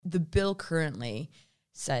the bill currently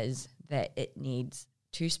says that it needs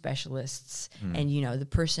 2 specialists and, the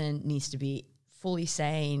person needs to be fully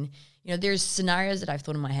sane. There's scenarios that I've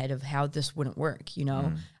thought in my head of how this wouldn't work,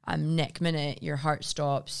 neck minute, your heart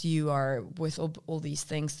stops, you are with all these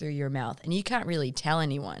things through your mouth, and you can't really tell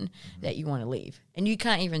anyone that you want to leave. And you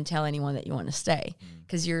can't even tell anyone that you want to stay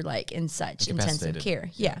because you're like in such intensive care.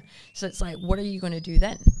 Yeah. So it's like, what are you going to do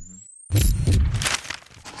then?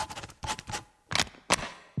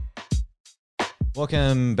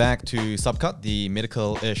 Welcome back to Subcut, the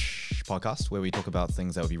medical-ish podcast where we talk about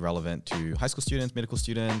things that would be relevant to high school students, medical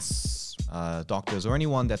students, doctors, or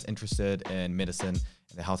anyone that's interested in medicine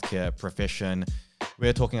and the healthcare profession.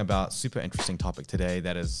 We're talking about super interesting topic today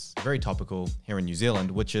that is very topical here in New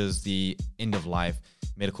Zealand, which is the end-of-life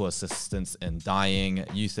medical assistance in dying,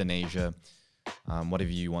 euthanasia,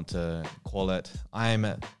 whatever you want to call it. I'm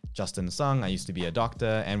Justin Sung. I used to be a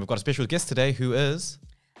doctor, and we've got a special guest today who is...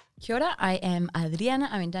 Kia ora, I am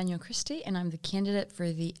Adriana Daniel Christie, and I'm the candidate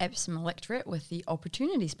for the Epsom electorate with the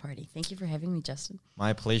Opportunities Party. Thank you for having me, Justin.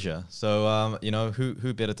 My pleasure. So,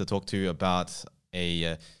 who better to talk to about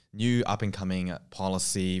a new up-and-coming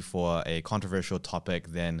policy for a controversial topic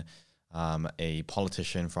than a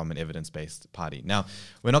politician from an evidence-based party. Now,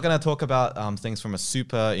 we're not going to talk about things from a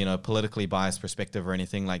super, politically biased perspective or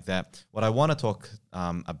anything like that. What I want to talk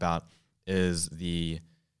about is the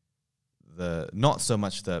not so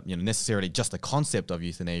much the necessarily just the concept of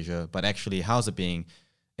euthanasia, but actually how's it being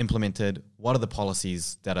implemented? What are the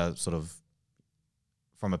policies that are sort of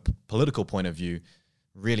from a political point of view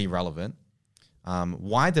really relevant?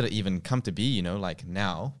 Why did it even come to be,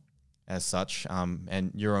 now as such,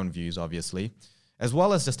 and your own views, obviously, as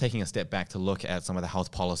well as just taking a step back to look at some of the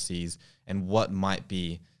health policies and what might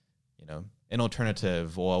be, an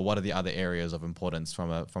alternative, or what are the other areas of importance from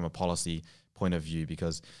a policy point of view,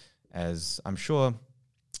 because as I'm sure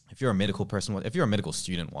if you're a medical person, if you're a medical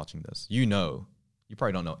student watching this, you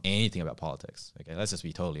probably don't know anything about politics. Okay, let's just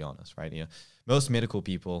be totally honest, right? Most medical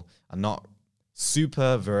people are not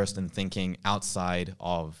super versed in thinking outside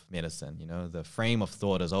of medicine. The frame of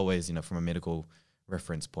thought is always, from a medical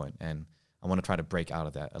reference point, and I want to try to break out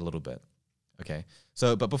of that a little bit. Okay,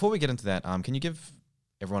 so but before we get into that, can you give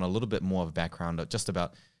everyone a little bit more of a background just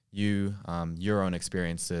about you, your own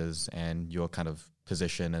experiences, and your kind of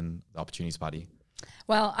position in the Opportunities Party?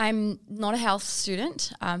 Well, I'm not a health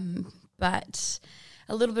student, but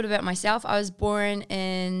a little bit about myself. I was born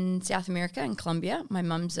in South America, in Colombia. My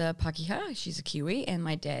mum's a Pakeha, she's a Kiwi, and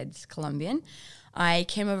my dad's Colombian. I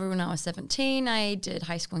came over when I was 17. I did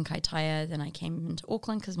high school in Kaitaia. Then I came into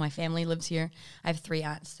Auckland because my family lives here. I have 3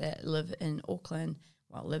 aunts that lived in Auckland.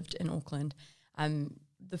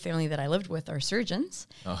 The family that I lived with are surgeons,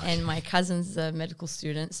 and my cousin's a medical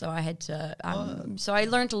student, so I had to, so I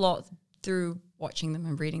learned a lot through watching them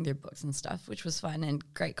and reading their books and stuff, which was fun and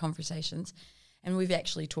great conversations. And we've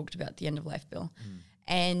actually talked about the end-of-life bill.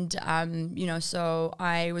 And, so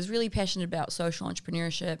I was really passionate about social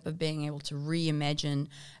entrepreneurship, of being able to reimagine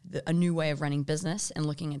a new way of running business and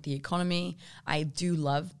looking at the economy. I do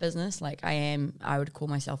love business. I would call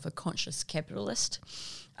myself a conscious capitalist.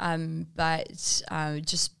 But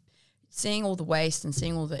just seeing all the waste and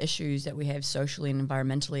seeing all the issues that we have socially and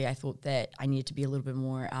environmentally, I thought that I needed to be a little bit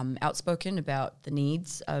more outspoken about the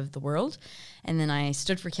needs of the world. And then I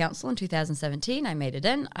stood for council in 2017. I made it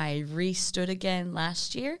in. I re-stood again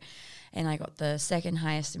last year, and I got the second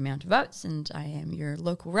highest amount of votes, and I am your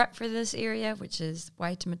local rep for this area, which is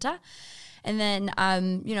Waitemata. And then,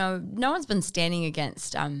 no one's been standing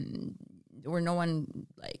against, or no one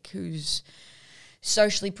who's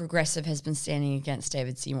socially progressive has been standing against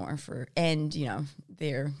David Seymour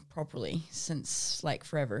there properly since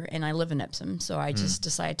forever. And I live in Epsom, so I just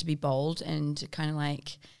decided to be bold and kind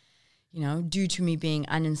of due to me being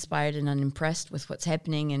uninspired and unimpressed with what's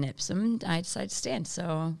happening in Epsom, I decided to stand.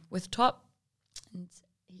 So with TOP, and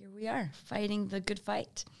here we are fighting the good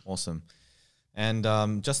fight. Awesome. And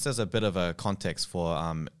just as a bit of a context for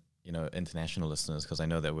international listeners, because I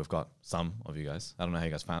know that we've got some of you guys. I don't know how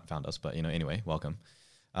you guys found us, but anyway, welcome.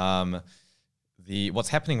 What's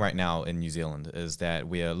happening right now in New Zealand is that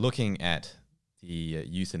we are looking at the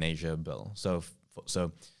euthanasia bill. So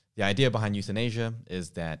the idea behind euthanasia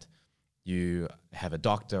is that you have a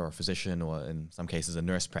doctor or physician, or in some cases a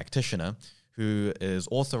nurse practitioner, who is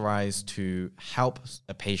authorized to help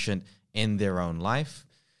a patient end their own life,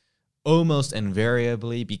 almost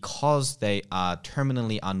invariably because they are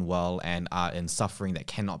terminally unwell and are in suffering that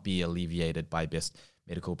cannot be alleviated by best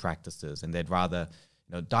medical practices, and they'd rather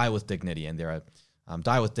die with dignity. And there are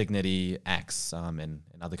die with dignity acts in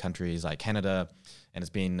other countries like Canada, and it's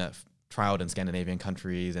been trialed in Scandinavian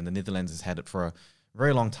countries, and the Netherlands has had it for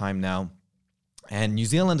very long time now. And New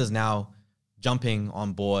Zealand is now jumping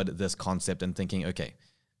on board this concept and thinking, okay,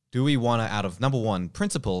 do we want to, out of number one,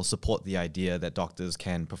 principle, support the idea that doctors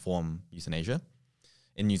can perform euthanasia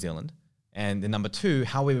in New Zealand? And then number two,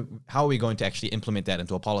 how are we going to actually implement that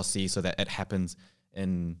into a policy so that it happens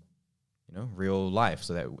in, real life,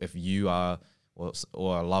 so that if you are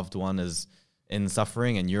or a loved one is in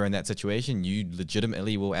suffering and you're in that situation, you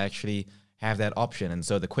legitimately will actually have that option. And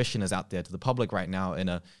so the question is out there to the public right now in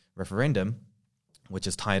a referendum, which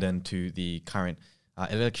is tied into the current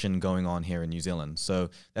election going on here in New Zealand. So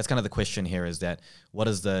that's kind of the question here, is that what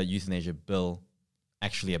is the euthanasia bill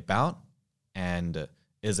actually about? And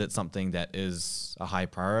is it something that is a high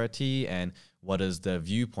priority? And what is the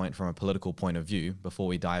viewpoint from a political point of view before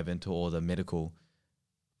we dive into all the medical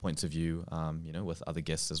points of view, with other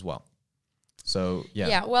guests as well? So, yeah.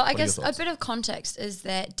 Yeah, well, I guess a bit of context is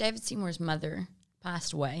that David Seymour's mother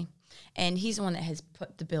passed away, and he's the one that has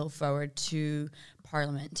put the bill forward to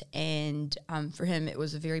Parliament. And for him, it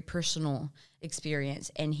was a very personal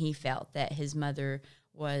experience, and he felt that his mother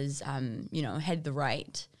was, had the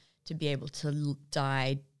right to be able to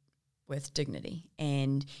die with dignity.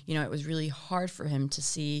 And, it was really hard for him to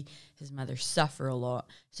see his mother suffer a lot.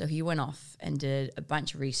 So he went off and did a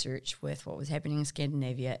bunch of research with what was happening in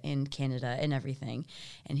Scandinavia and Canada and everything.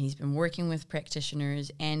 And he's been working with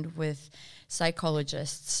practitioners and with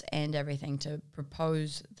psychologists and everything to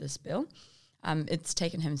propose this bill. It's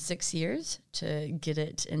taken him 6 years to get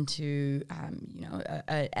it into,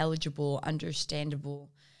 a eligible,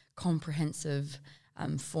 understandable, comprehensive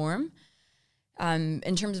form.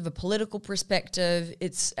 In terms of a political perspective,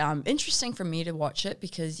 it's interesting for me to watch it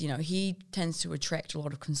because, he tends to attract a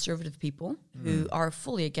lot of conservative people who are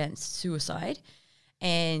fully against suicide.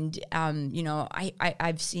 And,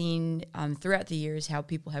 I've seen throughout the years how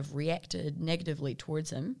people have reacted negatively towards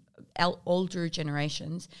him, older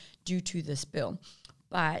generations, due to this bill.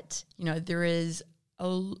 But, there is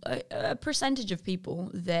a percentage of people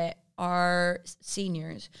that are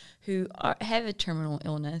seniors who have a terminal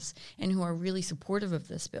illness and who are really supportive of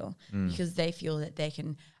this bill because they feel that they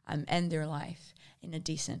can end their life in a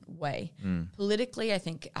decent way. Politically, I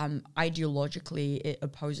think ideologically it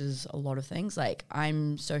opposes a lot of things. Like,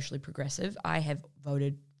 I'm socially progressive. I have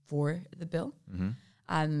voted for the bill.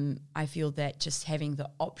 I feel that just having the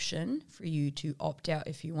option for you to opt out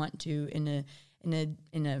if you want to in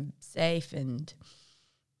a safe and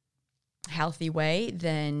healthy way,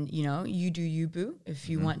 then you do you, boo. If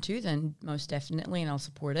you want to, then most definitely, and I'll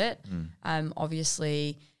support it.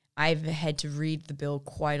 Obviously, I've had to read the bill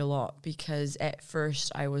quite a lot because at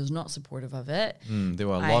first I was not supportive of it. There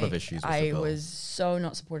were a lot of issues with the bill. I was so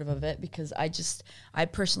not supportive of it because I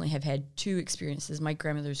personally have had two experiences. My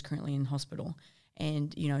grandmother's currently in hospital,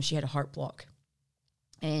 and she had a heart block,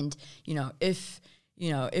 and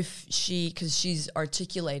if she, because she's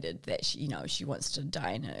articulated that she wants to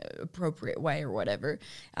die in an appropriate way or whatever,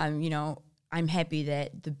 I'm happy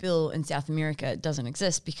that the bill in South America doesn't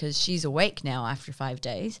exist because she's awake now after 5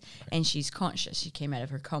 days and she's conscious. She came out of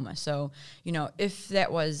her coma. So, if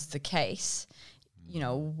that was the case,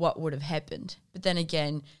 what would have happened? But then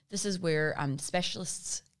again, this is where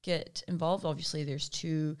specialists get involved. Obviously, there's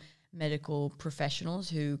two medical professionals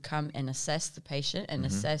who come and assess the patient and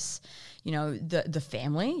assess, the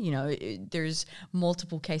family. There's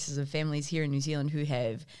multiple cases of families here in New Zealand who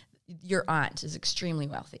have, your aunt is extremely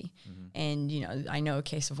wealthy. And, I know a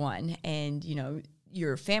case of one, and,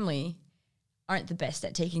 your family aren't the best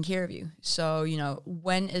at taking care of you. So,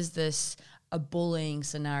 when is this a bullying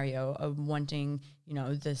scenario of wanting,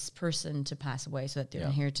 this person to pass away so that their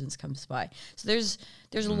inheritance comes by? So there's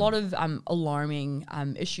a lot of alarming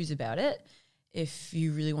issues about it if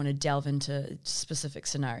you really want to delve into specific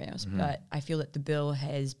scenarios. But I feel that the bill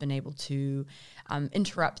has been able to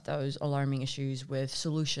interrupt those alarming issues with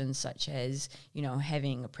solutions such as,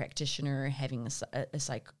 having a practitioner, having a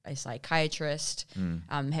psychiatrist,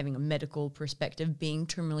 having a medical perspective, being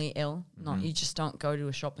terminally ill, not you just don't go to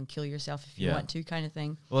a shop and kill yourself if you want to, kind of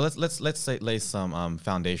thing. Well, let's lay some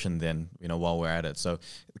foundation then, while we're at it. So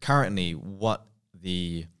currently, what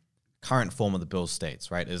the current form of the bill states,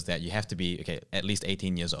 right, is that you have to be, at least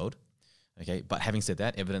 18 years old. Okay, but having said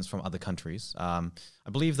that, evidence from other countries, I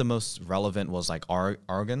believe the most relevant was like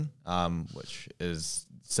Oregon, which is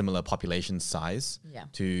similar population size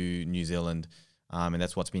to New Zealand. And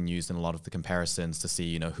that's what's been used in a lot of the comparisons to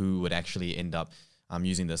see, who would actually end up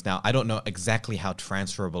using this. Now, I don't know exactly how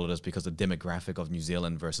transferable it is because the demographic of New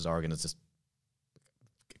Zealand versus Oregon is just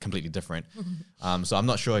completely different. So I'm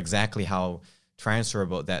not sure exactly how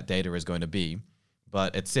transferable that data is going to be,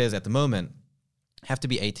 but it says at the moment have to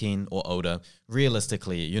be 18 or older.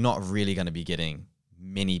 Realistically, you're not really going to be getting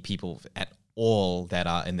many people at all that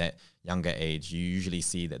are in that younger age. You usually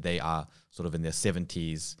see that they are sort of in their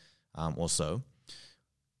 70s or so.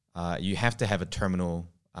 You have to have a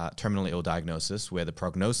terminally ill diagnosis where the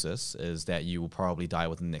prognosis is that you will probably die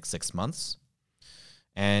within the next 6 months.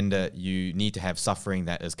 And you need to have suffering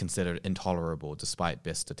that is considered intolerable despite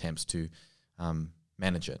best attempts to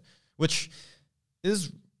manage it, which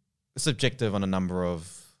is subjective on a number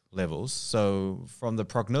of levels. So from the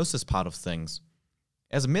prognosis part of things,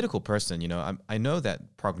 as a medical person, you know, I know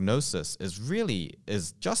that prognosis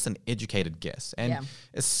is just an educated guess, and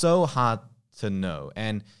it's so hard to know.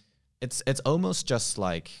 And it's almost just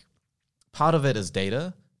like part of it is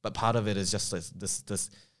data, but part of it is just this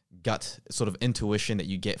gut sort of intuition that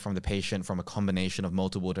you get from the patient from a combination of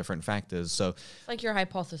multiple different factors. So it's like your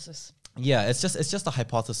hypothesis. Yeah, it's just a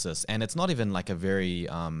hypothesis, and it's not even like a very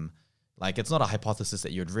it's not a hypothesis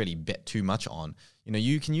that you'd really bet too much on. You know,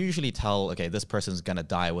 you can usually tell, okay, this person's gonna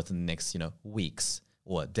die within the next, weeks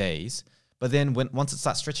or days. But then once it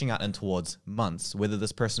starts stretching out in towards months, whether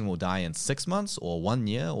this person will die in 6 months or 1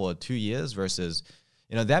 year or 2 years versus,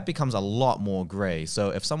 that becomes a lot more gray.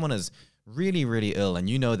 So if someone is really, really ill and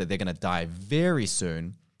you know that they're gonna die very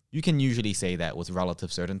soon, you can usually say that with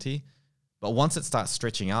relative certainty. But once it starts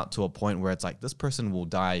stretching out to a point where it's like this person will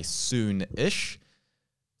die soon-ish,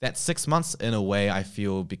 that 6 months in a way I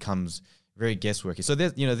feel becomes very guessworky. So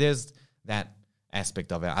there's that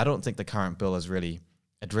aspect of it. I don't think the current bill has really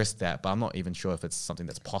addressed that, but I'm not even sure if it's something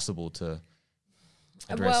that's possible to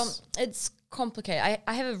address. Well, it's complicated.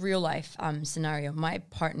 I have a real life scenario. My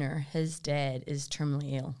partner, his dad is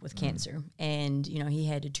terminally ill with cancer, and he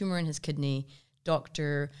had a tumor in his kidney.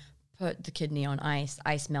 Doctor put the kidney on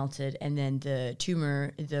ice melted, and then the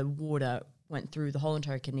tumor, the water went through the whole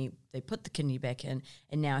entire kidney. They put the kidney back in,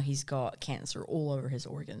 and now he's got cancer all over his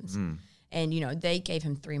organs. And, they gave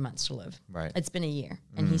him 3 months to live. Right. It's been a year,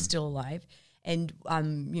 and he's still alive. And,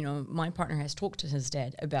 my partner has talked to his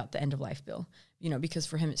dad about the end-of-life bill, because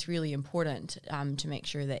for him it's really important to make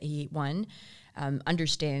sure that he, one,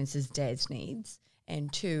 understands his dad's needs,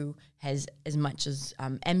 and two, has as much as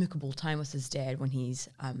amicable time with his dad when he's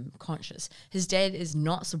conscious. His dad is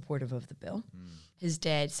not supportive of the bill. His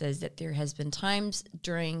dad says that there has been times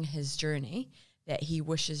during his journey that he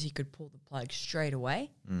wishes he could pull the plug straight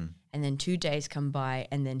away. And then 2 days come by,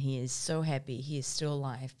 and then he is so happy he is still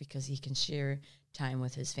alive because he can share time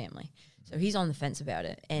with his family. So he's on the fence about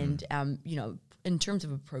it. And, in terms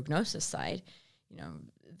of a prognosis side,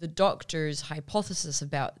 the doctor's hypothesis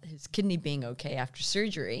about his kidney being okay after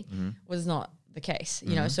surgery was not the case,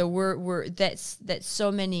 so that's so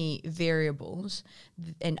many variables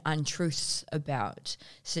and untruths about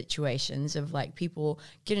situations of like people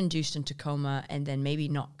get induced into coma and then maybe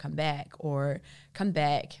not come back, or come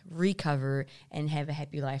back, recover, and have a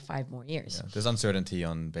happy life 5 more years. There's uncertainty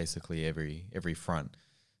on basically every front.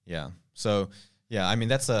 So I mean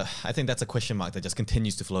I think that's a question mark that just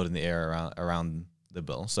continues to float in the air around the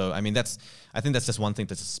bill. So I think that's just one thing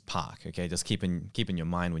to just park, okay? Just keep in your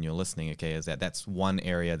mind when you're listening, okay, is that's one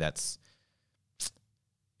area that's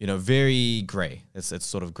very gray. It's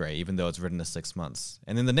sort of gray, even though it's written as 6 months.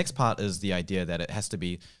 And then the next part is the idea that it has to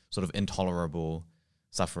be sort of intolerable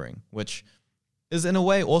suffering, which is in a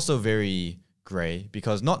way also very gray,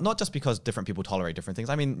 because not just because different people tolerate different things.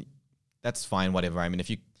 I mean, that's fine, whatever. I mean, if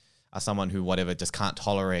you are someone who just can't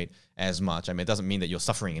tolerate as much, I mean, it doesn't mean that you're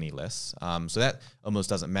suffering any less. So that almost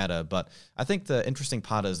doesn't matter. But I think the interesting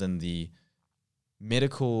part is in the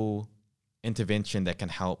medical intervention that can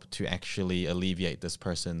help to actually alleviate this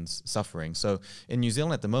person's suffering. So in New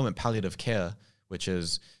Zealand at the moment, palliative care, which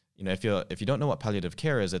is, if you don't know what palliative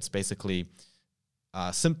care is, it's basically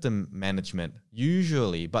symptom management,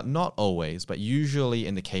 usually, but not always, but usually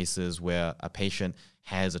in the cases where a patient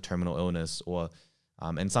has a terminal illness, or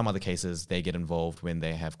in some other cases, they get involved when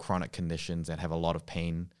they have chronic conditions that have a lot of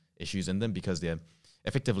pain issues in them, because they're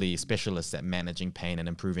effectively specialists at managing pain and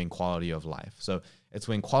improving quality of life. So it's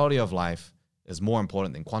when quality of life is more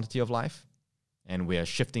important than quantity of life, and we're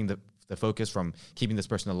shifting the focus from keeping this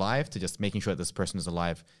person alive to just making sure that this person is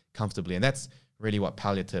alive comfortably. And that's really what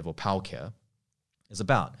palliative or PAL care is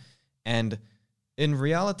about. And in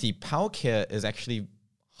reality, PAL care is actually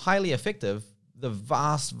highly effective the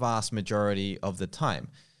vast majority of the time.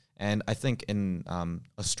 And I think in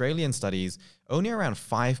Australian studies, only around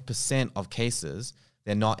 5% of cases,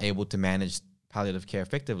 they're not able to manage palliative care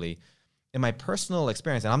effectively. In my personal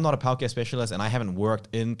experience, and I'm not a PAL care specialist, and I haven't worked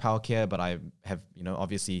in PAL care, but I have,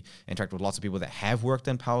 obviously interacted with lots of people that have worked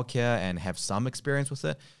in PAL care and have some experience with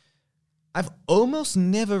it. I've almost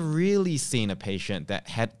never really seen a patient that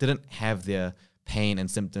didn't have their pain and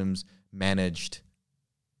symptoms managed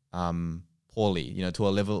poorly, to a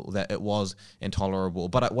level that it was intolerable.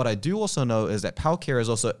 But what I do also know is that PALCare is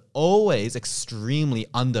also always extremely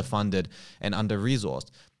underfunded and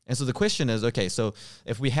under-resourced. And so the question is, okay, so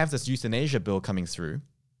if we have this euthanasia bill coming through,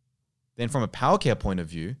 then from a PALCare point of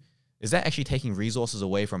view, is that actually taking resources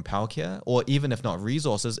away from PALCare? Or even if not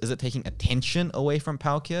resources, is it taking attention away from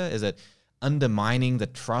PALCare? Is it undermining the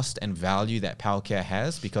trust and value that PALCare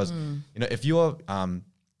has? Because, if your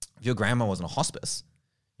grandma was in a hospice,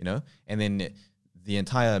 and then the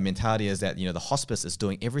entire mentality is that, the hospice is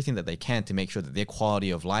doing everything that they can to make sure that their quality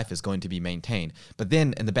of life is going to be maintained. But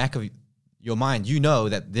then in the back of your mind,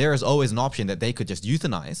 that there is always an option that they could just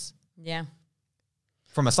euthanize. Yeah.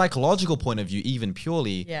 From a psychological point of view, even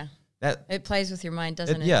purely, that it plays with your mind,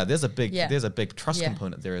 doesn't it? Yeah, there's a big trust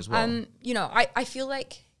component there as well. I feel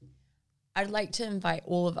like I'd like to invite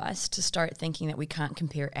all of us to start thinking that we can't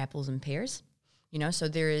compare apples and pears. So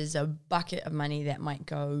there is a bucket of money that might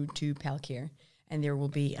go to PALCare, and there will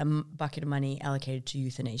be a bucket of money allocated to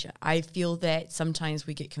euthanasia. I feel that sometimes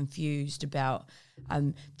we get confused about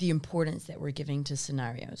the importance that we're giving to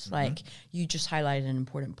scenarios. Mm-hmm. Like you just highlighted an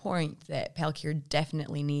important point that PALCare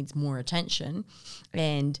definitely needs more attention,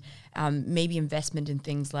 and maybe investment in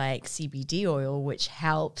things like CBD oil, which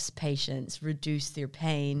helps patients reduce their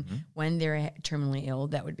pain when they're terminally ill.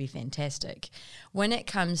 That would be fantastic. When it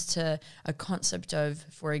comes to a concept of,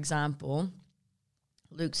 for example,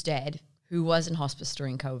 Luke's dad, who was in hospice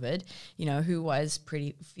during COVID, who was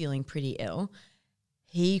feeling pretty ill,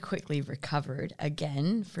 he quickly recovered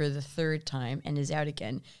again for the third time and is out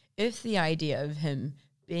again. If the idea of him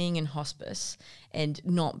being in hospice and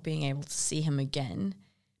not being able to see him again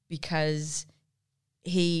because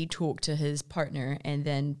he talked to his partner and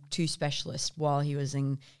then 2 specialists while he was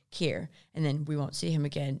in care, and then we won't see him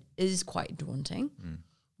again, is quite daunting.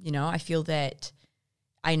 I feel that,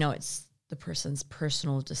 I know it's the person's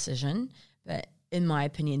personal decision, but in my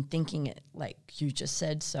opinion, thinking it like you just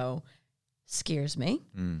said so scares me.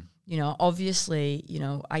 Obviously,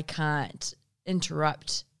 I can't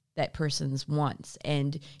interrupt that person's wants.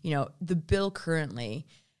 And, the bill currently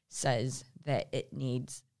says that it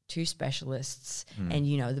needs 2 specialists and,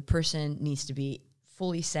 the person needs to be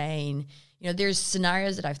fully sane. There's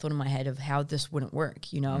scenarios that I've thought in my head of how this wouldn't work.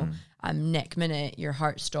 Neck minute, your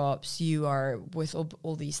heart stops, you are with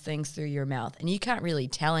all these things through your mouth, and you can't really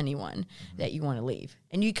tell anyone that you want to leave.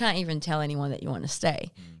 And you can't even tell anyone that you want to stay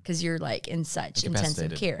because you're like in such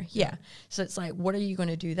intensive care. Yeah. So it's like, what are you going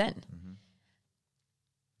to do then?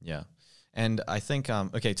 Yeah. And I think,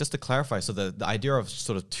 just to clarify, so the idea of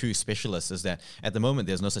sort of 2 specialists is that at the moment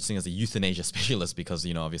there's no such thing as a euthanasia specialist because,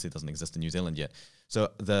 obviously it doesn't exist in New Zealand yet. So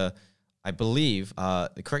I believe,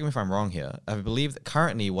 correct me if I'm wrong here, I believe that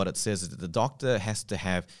currently what it says is that the doctor has to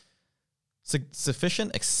have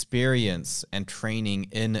sufficient experience and training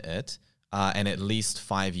in it and at least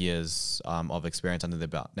 5 years of experience under their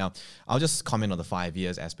belt. Now, I'll just comment on the 5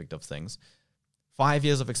 years aspect of things. 5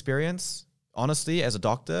 years of experience, honestly, as a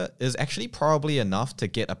doctor, is actually probably enough to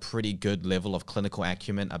get a pretty good level of clinical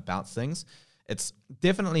acumen about things. It's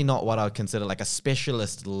definitely not what I would consider like a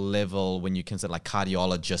specialist level when you consider like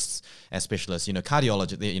cardiologists as specialists.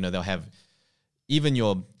 Cardiologists, they'll have, even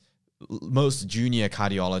your most junior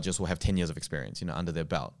cardiologists will have 10 years of experience, under their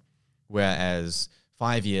belt. Whereas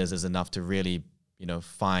 5 years is enough to really,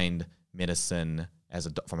 find medicine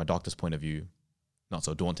from a doctor's point of view, not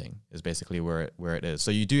so daunting, is basically where it is.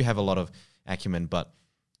 So you do have a lot of acumen, but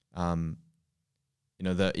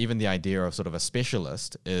even the idea of sort of a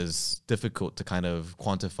specialist is difficult to kind of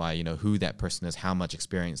quantify, who that person is, how much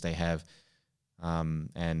experience they have,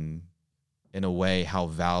 and in a way, how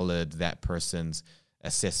valid that person's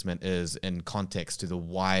assessment is in context to the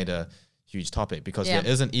wider, huge topic, because there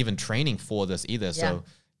isn't even training for this either. So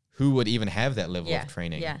who would even have that level of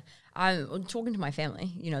training? Yeah. I'm talking to my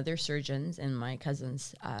family, they're surgeons, and my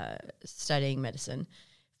cousins studying medicine.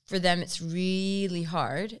 For them, it's really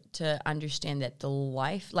hard to understand that the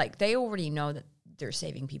life, like they already know that they're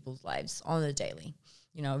saving people's lives on the daily.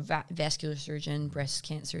 Vascular surgeon, breast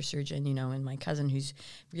cancer surgeon, and my cousin who's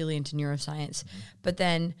really into neuroscience. But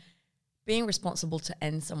then being responsible to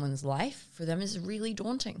end someone's life for them is really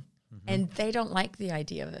daunting. And they don't like the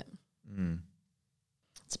idea of it.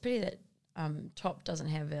 It's a pity that TOP doesn't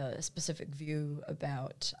have a specific view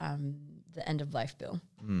about the end of life bill.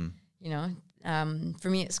 For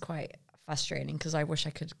me, it's quite frustrating because I wish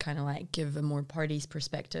I could kind of like give a more party's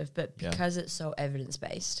perspective, but because it's so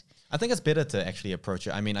evidence-based. I think it's better to actually approach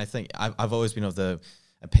it. I mean, I think I've always been of the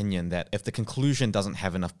opinion that if the conclusion doesn't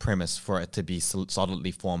have enough premise for it to be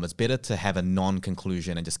solidly formed, it's better to have a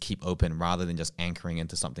non-conclusion and just keep open rather than just anchoring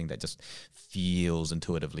into something that just feels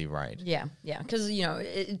intuitively right. Yeah, because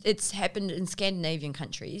it's happened in Scandinavian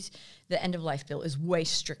countries. The end of life bill is way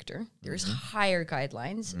stricter. There's higher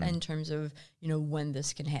guidelines in terms of when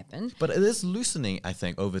this can happen. But it is loosening, I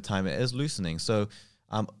think, over time. It is loosening. So,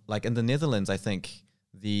 like in the Netherlands, I think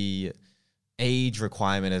the age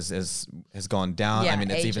requirement has gone down. I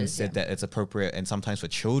mean, it's even said that it's appropriate and sometimes for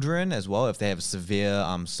children as well if they have severe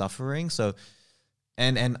suffering. So,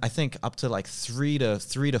 and I think up to like 3 to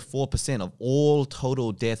 4% of all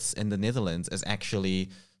total deaths in the Netherlands is actually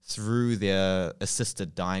through their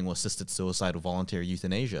assisted dying or assisted suicide or voluntary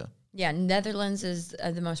euthanasia. Yeah, Netherlands is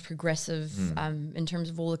the most progressive in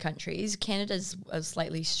terms of all the countries. Canada's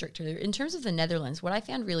slightly stricter. In terms of the Netherlands, what I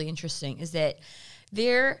found really interesting is that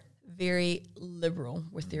they're very liberal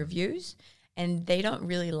with their views, and they don't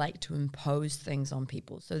really like to impose things on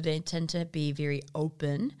people. So they tend to be very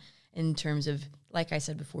open in terms of, like I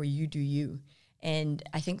said before, you do you. And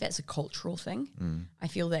I think that's a cultural thing. I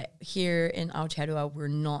feel that here in Aotearoa, we're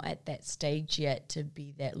not at that stage yet to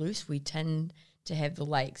be that loose. We tend to have the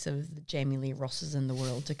likes of the Jamie Lee Rosses in the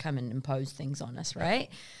world to come and impose things on us, right?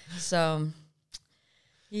 So,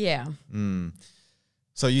 yeah.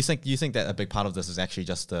 So you think that a big part of this is actually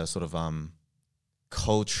just a sort of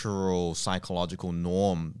cultural, psychological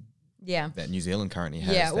norm that New Zealand currently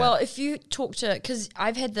has? Yeah, well, if you talk to, because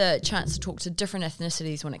I've had the chance to talk to different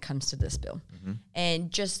ethnicities when it comes to this bill,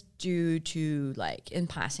 and just due to like in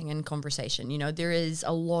passing in conversation, there is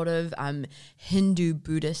a lot of Hindu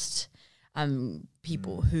Buddhist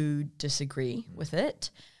people who disagree with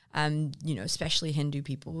it. Especially Hindu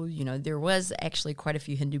people. There was actually quite a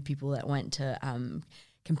few Hindu people that went to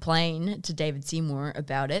complain to David Seymour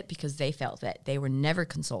about it because they felt that they were never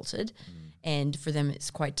consulted, and for them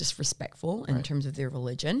it's quite disrespectful in terms of their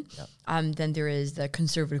religion. Then there is the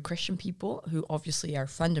conservative Christian people who obviously are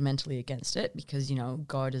fundamentally against it because,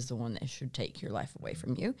 God is the one that should take your life away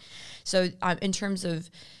from you. So in terms of,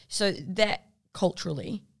 that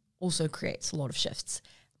culturally also creates a lot of shifts.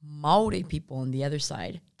 Maori people on the other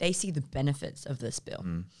side, they see the benefits of this bill.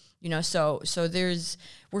 So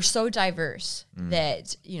we're so diverse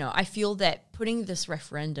that, I feel that putting this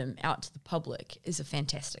referendum out to the public is a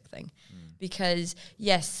fantastic thing because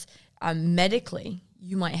yes, medically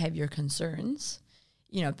you might have your concerns,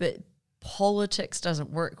 but politics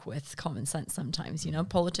doesn't work with common sense sometimes,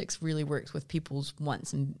 politics really works with people's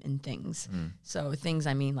wants and things. So things,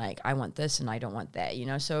 I mean, like I want this and I don't want that,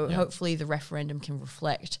 so hopefully the referendum can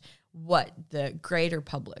reflect what the greater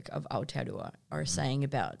public of Aotearoa are saying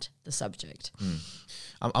about the subject.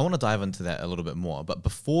 I want to dive into that a little bit more, but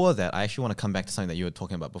before that, I actually want to come back to something that you were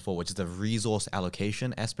talking about before, which is the resource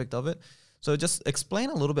allocation aspect of it. So just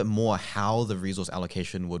explain a little bit more how the resource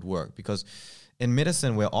allocation would work, because in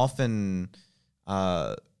medicine, we're often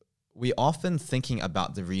thinking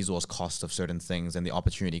about the resource cost of certain things and the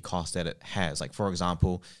opportunity cost that it has. Like, for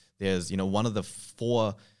example, there's, one of the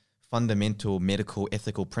 4 fundamental medical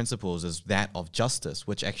ethical principles is that of justice,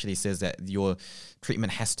 which actually says that your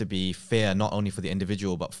treatment has to be fair, not only for the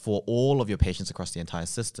individual, but for all of your patients across the entire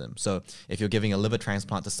system. So if you're giving a liver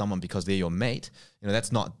transplant to someone because they're your mate,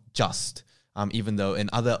 that's not just. Even though in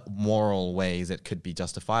other moral ways it could be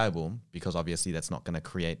justifiable, because obviously that's not going to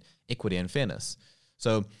create equity and fairness.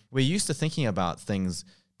 So we're used to thinking about things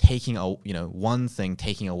taking, one thing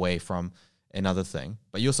taking away from another thing.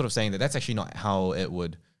 But you're sort of saying that that's actually not how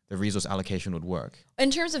the resource allocation would work.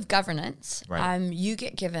 In terms of governance, you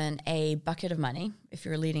get given a bucket of money if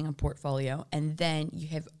you're leading a portfolio, and then you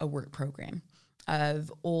have a work program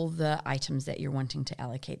of all the items that you're wanting to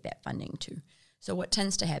allocate that funding to. So what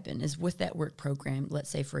tends to happen is with that work program, let's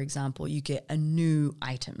say, for example, you get a new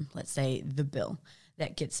item, let's say the bill,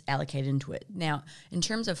 that gets allocated into it. Now, in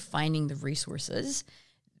terms of finding the resources,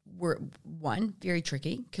 we're, very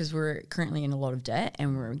tricky because we're currently in a lot of debt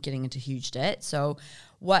and we're getting into huge debt. So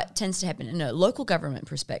what tends to happen in a local government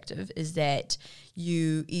perspective is that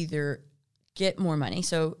you either get more money.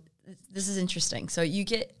 So this is interesting. So you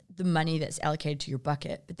get the money that's allocated to your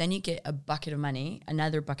bucket, but then you get a bucket of money,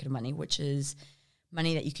 another bucket of money, which is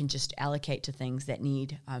money that you can just allocate to things that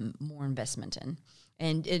need more investment in.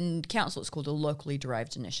 And in council, it's called a locally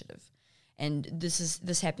derived initiative. And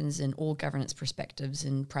this happens in all governance perspectives,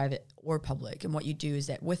 in private or public. And what you do is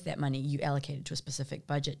that with that money, you allocate it to a specific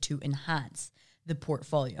budget to enhance the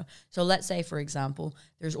portfolio. So let's say, for example,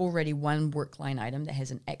 there's already one work line item that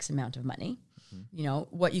has an X amount of money. You know,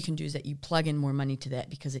 what you can do is that you plug in more money to that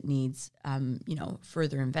because it needs,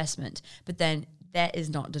 further investment. But then that is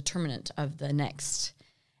not determinant of the next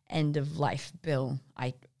end of life bill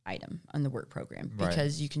item on the work program,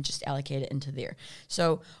 because you can just allocate it into there.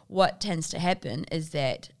 So what tends to happen is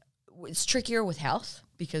that it's trickier with health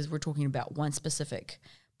because we're talking about one specific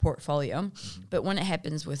portfolio. But when it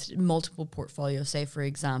happens with multiple portfolios, say for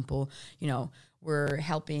example, we're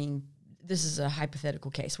helping, this is a hypothetical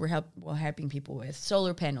case, we're helping people with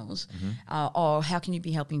solar panels, or how can you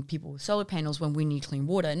be helping people with solar panels when we need clean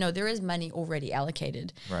water? No, there is money already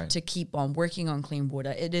allocated to keep on working on clean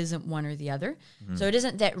water. It isn't one or the other. So it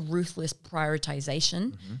isn't that ruthless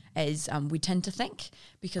prioritization as we tend to think,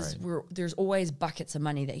 because there's always buckets of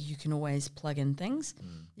money that you can always plug in things.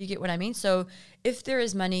 You get what I mean? So if there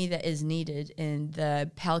is money that is needed in the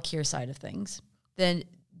PALCare side of things, then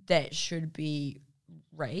that should be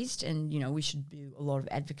raised, and we should do a lot of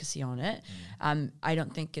advocacy on it. I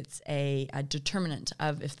don't think it's a determinant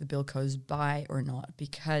of if the bill goes by or not,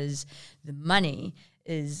 because the money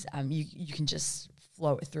is you can just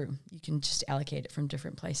flow it through. You can just allocate it from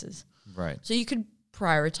different places. Right. So you could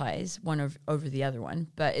prioritize one over the other one,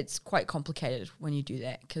 but it's quite complicated when you do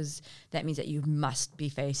that, because that means that you must be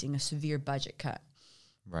facing a severe budget cut.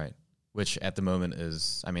 Right. Which at the moment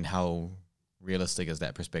is, how realistic is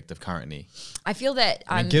that perspective currently? I feel that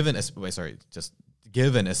given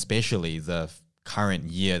especially the current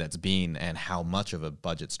year that's been and how much of a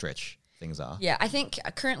budget stretch things are. Yeah, I think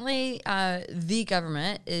currently the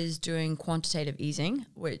government is doing quantitative easing,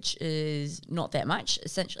 which is not that much.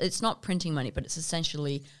 Essentially, it's not printing money, but it's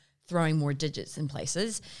essentially throwing more digits in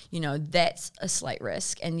places. That's a slight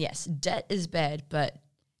risk. And yes, debt is bad, but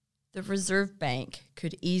the Reserve Bank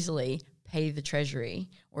could easily pay the Treasury,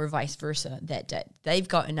 or vice versa, that debt. They've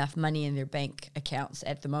got enough money in their bank accounts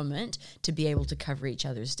at the moment to be able to cover each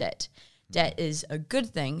other's debt. Debt is a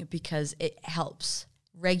good thing because it helps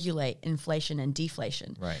regulate inflation and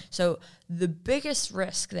deflation. Right. So the biggest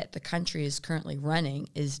risk that the country is currently running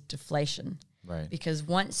is deflation. Right. Because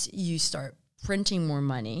once you start printing more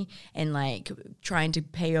money and trying to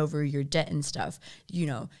pay over your debt and stuff,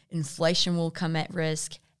 inflation will come at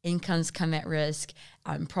risk, incomes come at risk,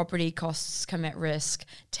 property costs come at risk,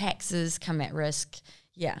 taxes come at risk.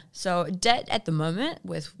 Yeah. So debt at the moment,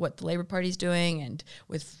 with what the Labour Party is doing and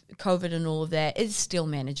with COVID and all of that, is still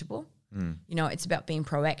manageable. It's about being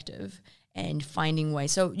proactive and finding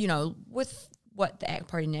ways. So, with what the ACT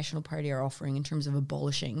Party, National Party are offering in terms of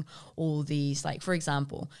abolishing all these, for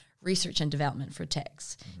example, research and development for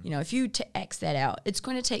techs. If you X that out, it's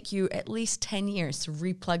going to take you at least 10 years to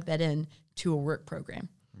replug that in to a work program.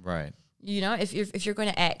 Right. If you're going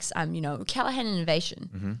to X, Callaghan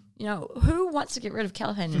Innovation, who wants to get rid of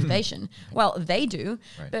Callaghan Innovation? Well, they do.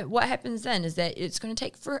 Right. But what happens then is that it's going to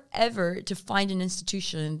take forever to find an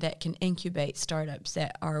institution that can incubate startups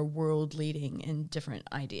that are world leading in different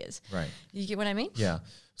ideas. Right. You get what I mean? Yeah.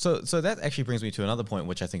 So that actually brings me to another point,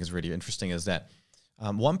 which I think is really interesting, is that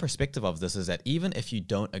one perspective of this is that even if you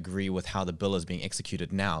don't agree with how the bill is being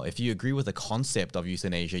executed now, if you agree with the concept of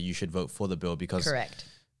euthanasia, you should vote for the bill, because correct.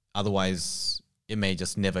 Otherwise it may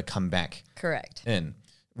just never come back correct in.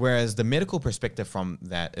 Whereas the medical perspective from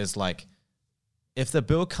that is if the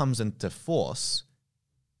bill comes into force,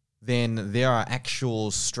 then there are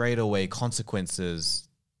actual straightaway consequences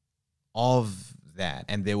of that,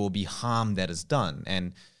 and there will be harm that is done.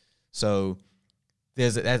 And so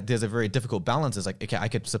there's a very difficult balance. It's okay, I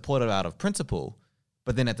could support it out of principle,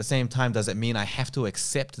 but then at the same time, does it mean I have to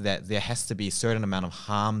accept that there has to be a certain amount of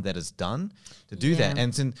harm that is done to do that?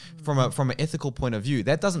 And from an ethical point of view,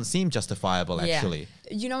 that doesn't seem justifiable, actually.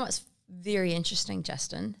 You know what's very interesting,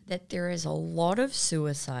 Justin? That there is a lot of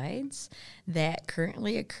suicides that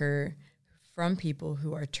currently occur from people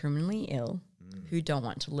who are terminally ill, who don't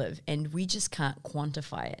want to live, and we just can't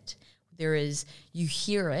quantify it. You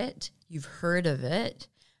hear it, you've heard of it,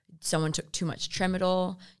 someone took too much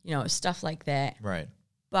Tramadol, stuff like that. Right.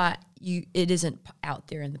 But it isn't out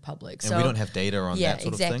there in the public. And we don't have data on that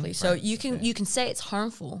sort of thing. Yeah, exactly. So you can say it's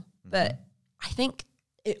harmful, but I think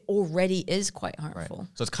it already is quite harmful. Right.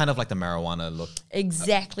 So it's kind of like the marijuana look.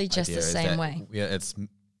 Exactly, just the same way. Yeah,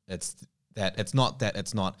 it's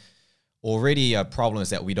not already a problem,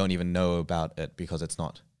 is that we don't even know about it because it's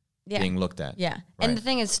not being looked at. Yeah. Right. And the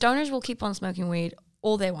thing is, stoners will keep on smoking weed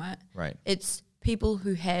all they want. Right. It's people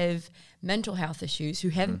who have mental health issues, who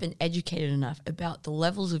haven't been educated enough about the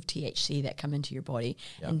levels of THC that come into your body.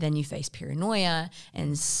 Yep. And then you face paranoia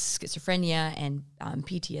and schizophrenia and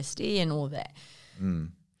PTSD and all that.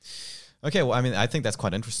 Okay, well, I think that's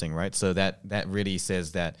quite interesting, right? So that really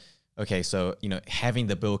says that, okay, so, having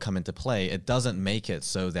the bill come into play, it doesn't make it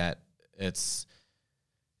so that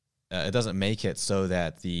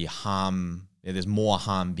the harm, there's more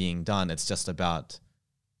harm being done. It's just about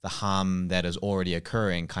the harm that is already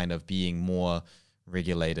occurring kind of being more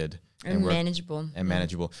regulated and manageable. And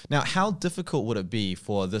manageable. Now, how difficult would it be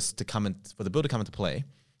for this to come in, for the bill to come into play,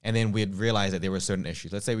 and then we'd realize that there were certain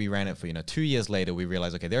issues? Let's say we ran it for 2 years later, we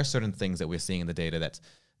realize, okay, there are certain things that we're seeing in the data that's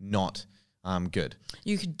not good.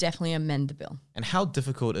 You could definitely amend the bill. And how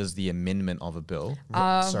difficult is the amendment of a bill?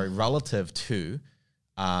 Relative to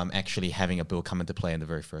actually having a bill come into play in the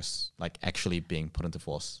very first, like actually being put into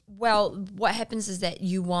force? Well, what happens is that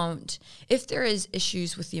you won't, if there is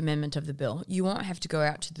issues with the amendment of the bill, you won't have to go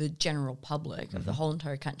out to the general public of the whole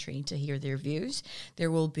entire country to hear their views.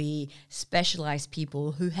 There will be specialized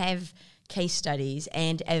people who have case studies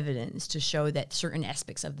and evidence to show that certain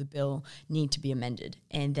aspects of the bill need to be amended,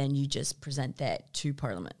 and then you just present that to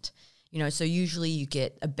Parliament. So usually you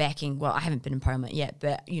get a backing. Well, I haven't been in Parliament yet,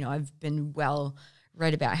 but I've been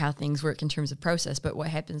read about how things work in terms of process. But what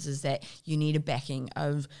happens is that you need a backing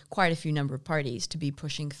of quite a few number of parties to be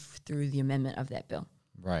pushing through the amendment of that bill.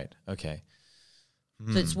 Right. Okay.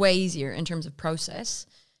 So it's way easier in terms of process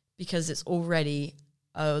because it's already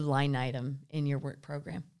a line item in your work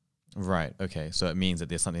program. Right. Okay. So it means that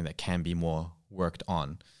there's something that can be more worked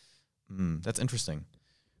on. That's interesting.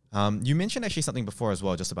 You mentioned actually something before as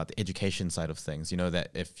well, just about the education side of things.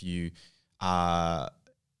 That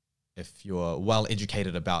if you're well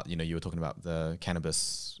educated about, you were talking about the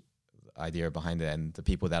cannabis idea behind it, and the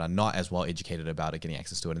people that are not as well educated about it getting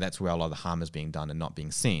access to it, and that's where a lot of the harm is being done and not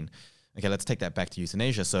being seen. Okay, let's take that back to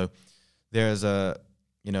euthanasia. So there's a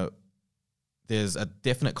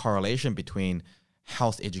definite correlation between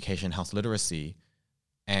health education, health literacy,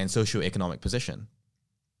 and socioeconomic position.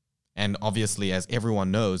 And obviously, as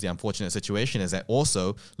everyone knows, the unfortunate situation is that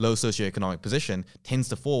also low socioeconomic position tends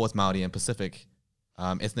to fall with Māori and Pacific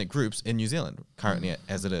ethnic groups in New Zealand currently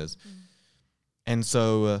as it is. And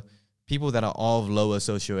so people that are of lower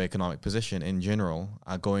socioeconomic position in general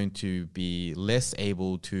are going to be less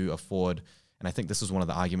able to afford, and I think this is one of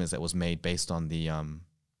the arguments that was made based on the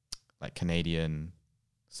Canadian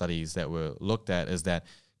studies that were looked at, is that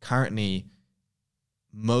currently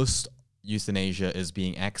most euthanasia is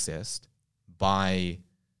being accessed by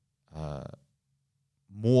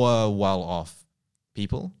more well-off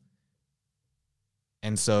people.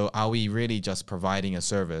 And so are we really just providing a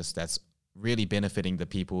service that's really benefiting the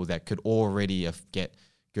people that could already get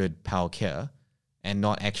good PAL care and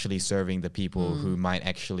not actually serving the people who might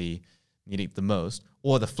actually need it the most?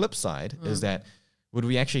 Or the flip side is that would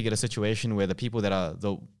we actually get a situation where the people that are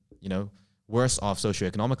the worse off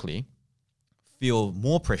socioeconomically feel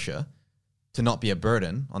more pressure to not be a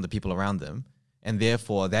burden on the people around them, and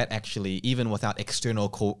therefore that actually, even without external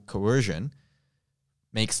coercion,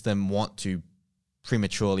 makes them want to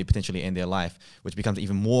prematurely potentially end their life, which becomes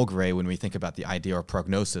even more gray when we think about the idea of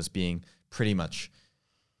prognosis being pretty much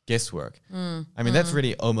guesswork. I mean, that's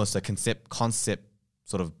really almost a concept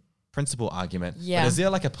sort of principle argument. Yeah. But is there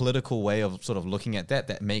like a political way of sort of looking at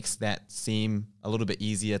that makes that seem a little bit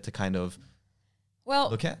easier to kind of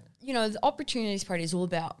look at? The Opportunities Party is all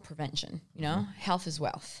about prevention, health is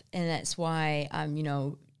wealth. And that's why,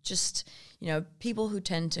 people who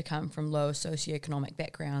tend to come from low socioeconomic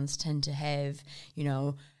backgrounds tend to have,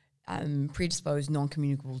 predisposed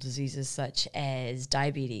non-communicable diseases such as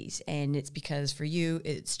diabetes. And it's because for you,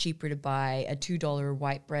 it's cheaper to buy a $2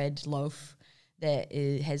 white bread loaf that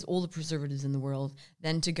has all the preservatives in the world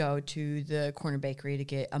than to go to the corner bakery to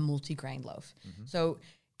get a multi-grain loaf. So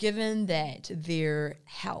given that their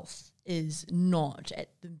health is not at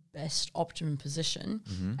the best optimum position,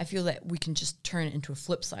 I feel that we can just turn it into a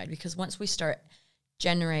flip side, because once we start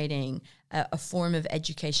generating a form of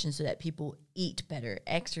education so that people eat better,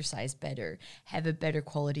 exercise better, have a better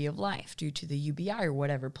quality of life due to the UBI or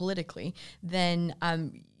whatever politically, then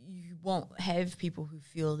you won't have people who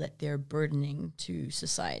feel that they're burdening to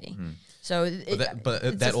society. So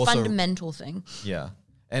it's a also fundamental thing. Yeah.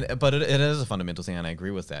 But it is a fundamental thing, and I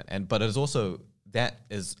agree with that. But it is also,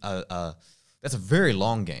 that's a very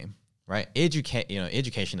long game, right?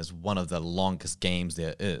 Education is one of the longest games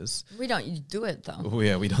there is. We don't do it though.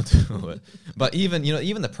 Yeah, we don't do it. But even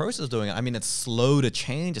the process of doing it, I mean, it's slow to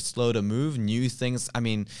change, it's slow to move new things. I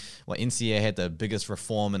mean, NCA had the biggest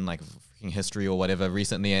reform in like history or whatever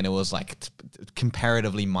recently, and it was like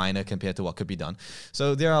comparatively minor compared to what could be done.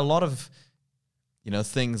 So there are a lot of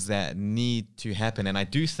things that need to happen. And I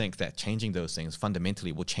do think that changing those things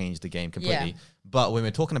fundamentally will change the game completely. Yeah. But when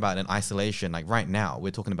we're talking about in isolation, like right now,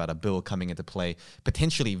 we're talking about a bill coming into play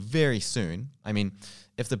potentially very soon. I mean,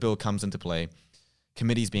 if the bill comes into play,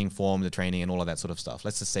 committees being formed, the training and all of that sort of stuff,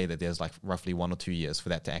 let's just say that there's like roughly 1 or 2 years for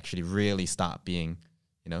that to actually really start being,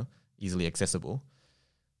 easily accessible.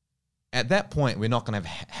 At that point, we're not going to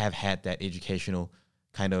have had that educational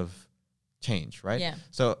kind of change, right? Yeah.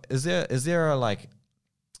 So is there a like,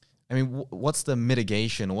 I mean, what's the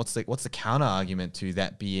mitigation? What's the counter argument to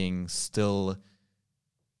that being still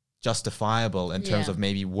justifiable in terms of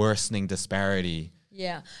maybe worsening disparity?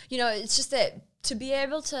 Yeah. It's just that to be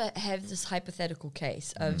able to have this hypothetical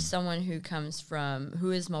case of someone who comes from,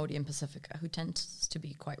 who is Māori and Pacifica, who tends to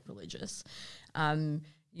be quite religious,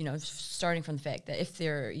 starting from the fact that if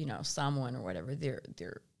they're, Samoan or whatever,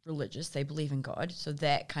 they're religious, they believe in God. So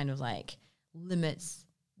that kind of like limits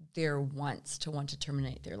their wants to want to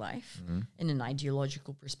terminate their life in an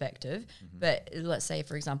ideological perspective. But let's say,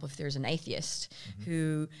 for example, if there's an atheist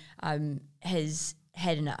who has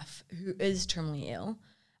had enough, who is terminally ill,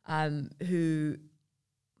 who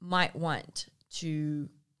might want to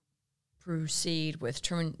proceed with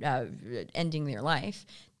ending their life,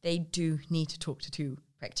 they do need to talk to two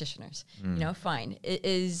practitioners. Fine. It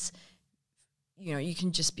is, you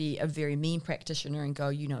can just be a very mean practitioner and go,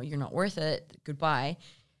 you're not worth it, goodbye.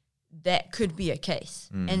 That could be a case,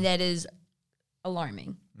 and that is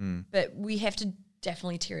alarming. But we have to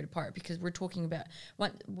definitely tear it apart, because we're talking about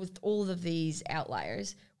with all of these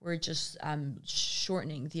outliers, we're just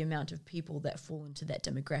shortening the amount of people that fall into that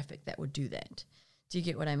demographic that would do that. Do you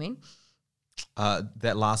get what I mean?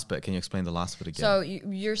 That last bit, can you explain the last bit again? So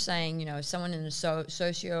you're saying, someone in a low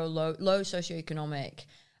socioeconomic,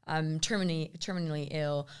 terminally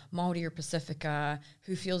ill, Māori or Pacifica,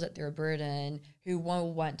 who feels that they're a burden, who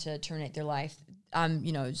will want to terminate their life,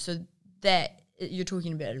 so that you're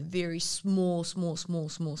talking about a very small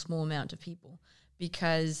amount of people,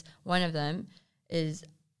 because one of them is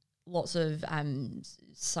lots of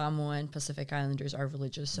Samoan Pacific Islanders are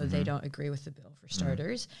religious, so they don't agree with the bill, for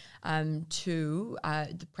starters. Two,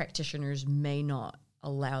 the practitioners may not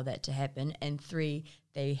allow that to happen, and three,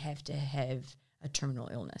 they have to have a terminal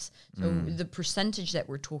illness. So the percentage that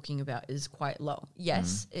we're talking about is quite low.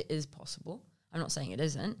 Yes, it is possible. I'm not saying it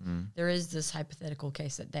isn't. There is this hypothetical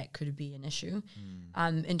case that could be an issue.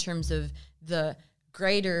 In terms of the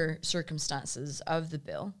greater circumstances of the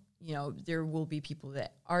bill, there will be people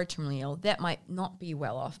that are terminally ill that might not be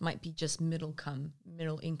well off, might be just middle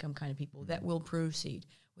income kind of people that will proceed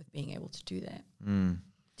with being able to do that.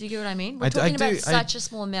 Do you get what I mean? We're talking about such a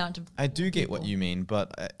small amount of I do get people. what you mean,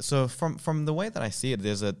 but so from the way that I see it,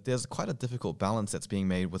 there's quite a difficult balance that's being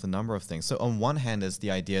made with a number of things. So on one hand is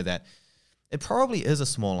the idea that it probably is a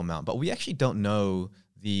small amount, but we actually don't know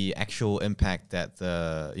the actual impact that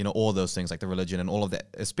all those things like the religion and all of that,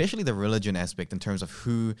 especially the religion aspect in terms of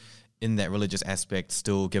who in that religious aspect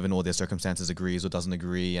still, given all their circumstances, agrees or doesn't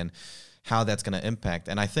agree, and how that's going to impact.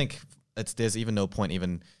 And I think there's even no point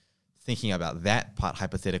even thinking about that part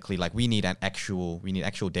hypothetically. Like we need actual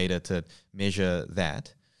data to measure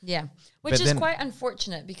that. Yeah, which is quite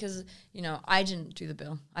unfortunate, because, I didn't do the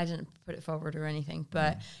bill. I didn't put it forward or anything.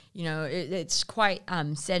 But, it's quite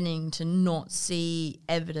saddening to not see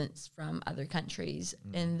evidence from other countries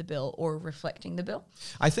in the bill or reflecting the bill.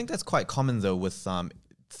 I think that's quite common, though, with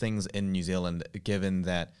things in New Zealand, given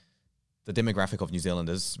that the demographic of New Zealand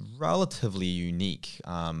is relatively unique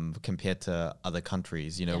compared to other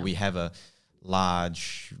countries. We have a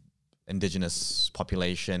large Indigenous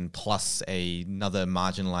population plus another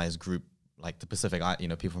marginalized group like the Pacific,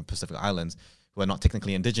 people from Pacific Islands who are not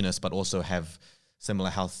technically Indigenous but also have similar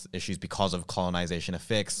health issues because of colonization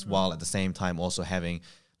effects, while at the same time also having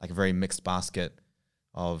like a very mixed basket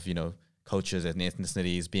of cultures and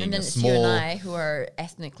ethnicities, being and then a it's small. you and I who are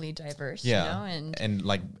ethnically diverse, and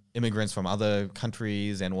like immigrants from other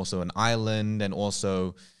countries, and also an island, and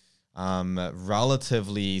also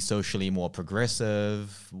relatively socially more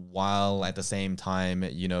progressive, while at the same time,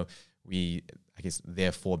 we, I guess,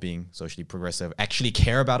 therefore being socially progressive, actually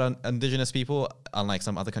care about Indigenous people, unlike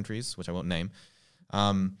some other countries, which I won't name.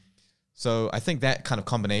 So I think that kind of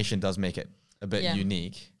combination does make it a bit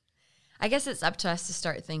unique. I guess it's up to us to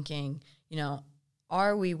start thinking,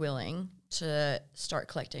 are we willing to start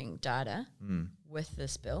collecting data with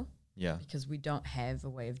this bill? Yeah. Because we don't have a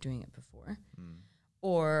way of doing it before.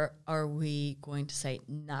 Or are we going to say,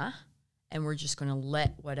 nah, and we're just going to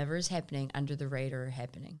let whatever is happening under the radar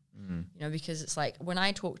happening? Because it's like when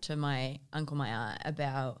I talk to my uncle, my aunt,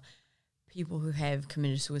 about people who have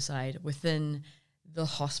committed suicide within the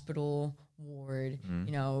hospital ward,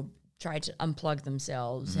 tried to unplug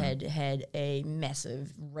themselves, had a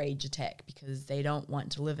massive rage attack because they don't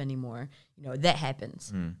want to live anymore, that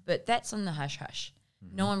happens. But that's on the hush-hush.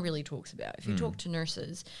 No one really talks about. If you talk to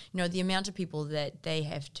nurses, the amount of people that they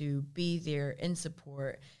have to be there in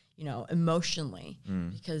support, emotionally,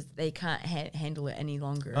 because they can't handle it any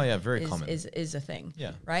longer. Oh yeah, very common. Is a thing.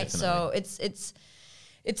 Yeah, right. Definitely. So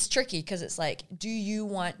it's tricky, because it's like, do you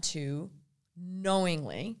want to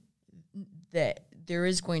knowingly that there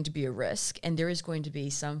is going to be a risk and there is going to be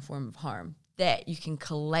some form of harm, that you can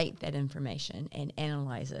collate that information and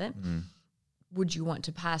analyze it. Would you want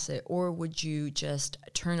to pass it, or would you just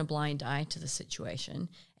turn a blind eye to the situation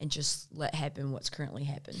and just let happen what's currently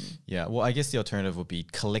happening? Yeah, well, I guess the alternative would be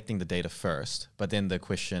collecting the data first, but then the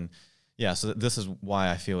question, so this is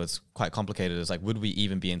why I feel it's quite complicated, is like, would we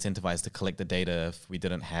even be incentivized to collect the data if we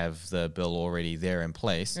didn't have the bill already there in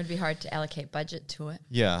place? It'd be hard to allocate budget to it.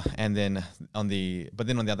 Yeah, and then on the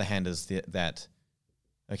other hand is that,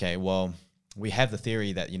 okay, well, we have the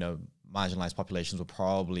theory that, marginalized populations will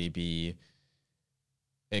probably be,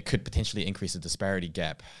 it could potentially increase the disparity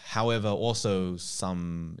gap. However, also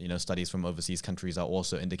some, studies from overseas countries are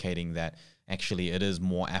also indicating that actually it is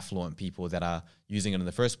more affluent people that are using it in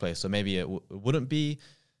the first place. So maybe it wouldn't be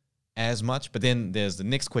as much. But then there's the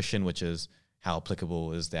next question, which is how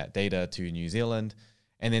applicable is that data to New Zealand?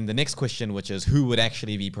 And then the next question, which is who would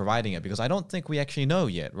actually be providing it? Because I don't think we actually know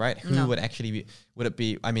yet, right? Who would actually be, would it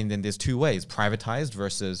be, then there's two ways, privatized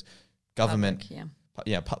versus government.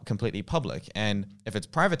 Public, completely public. And if it's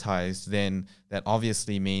privatized, then that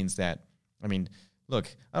obviously means that,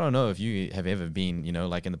 look, I don't know if you have ever been,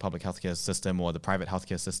 like in the public healthcare system or the private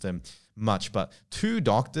healthcare system much, but 2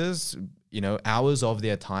 doctors, hours of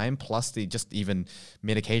their time plus the just even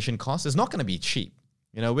medication costs is not going to be cheap.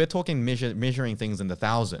 We're talking measuring things in the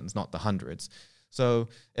thousands, not the hundreds. So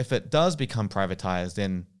if it does become privatized,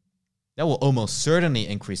 then that will almost certainly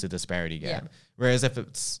increase the disparity gap. Whereas if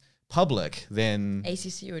it's public, then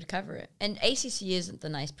ACC would cover it. And ACC isn't the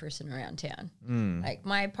nice person around town. Like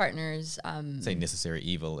my partner's say necessary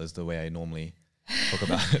evil is the way I normally talk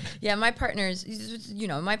about it. Yeah, my partner's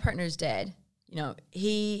dad,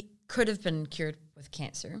 he could have been cured with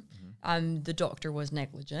cancer. The doctor was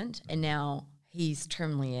negligent, and now he's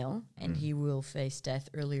terminally ill, and he will face death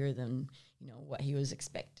earlier than what he was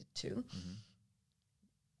expected to.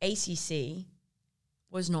 ACC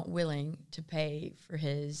was not willing to pay for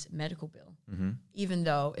his medical bill, even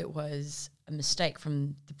though it was a mistake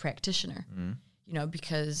from the practitioner,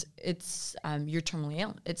 because it's, you're terminally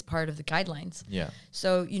ill. It's part of the guidelines. Yeah.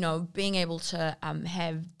 So, being able to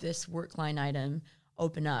have this work line item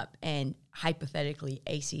open up and hypothetically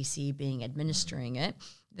ACC being administering it,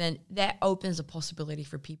 then that opens a possibility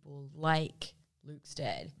for people like Luke's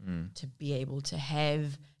dad to be able to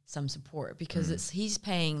have some support, because he's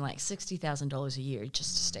paying like $60,000 a year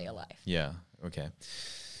just to stay alive. Yeah. Okay.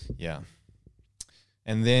 Yeah.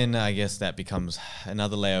 And then I guess that becomes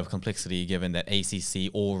another layer of complexity, given that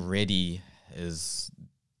ACC already is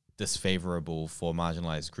disfavorable for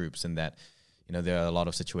marginalized groups, and that, there are a lot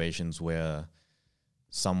of situations where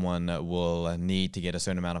someone will need to get a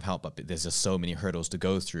certain amount of help, but there's just so many hurdles to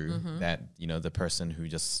go through that, the person who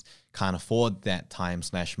just can't afford that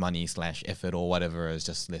time/money/effort or whatever is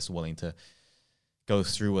just less willing to go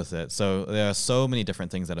through with it. So there are so many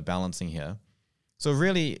different things that are balancing here. So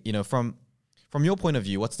really, from your point of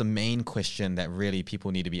view, what's the main question that really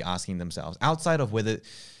people need to be asking themselves outside of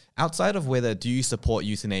whether do you support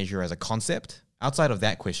euthanasia as a concept? Outside of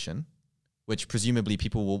that question, which presumably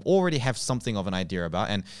people will already have something of an idea about.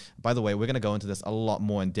 And by the way, we're going to go into this a lot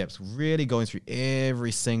more in depth, really going through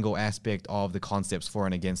every single aspect of the concepts for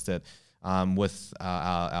and against it with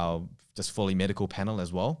our just fully medical panel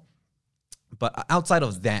as well. But outside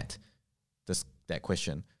of that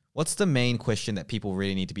question, what's the main question that people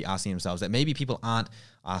really need to be asking themselves that maybe people aren't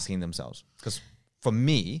asking themselves? Because for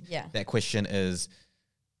me, that question is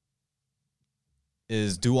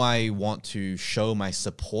do I want to show my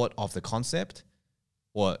support of the concept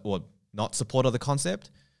or not support of the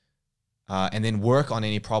concept and then work on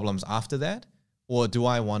any problems after that? Or do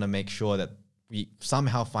I want to make sure that we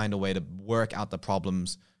somehow find a way to work out the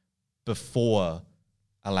problems before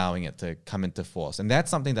allowing it to come into force? And that's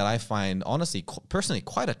something that I find, honestly, personally,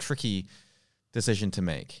 quite a tricky decision to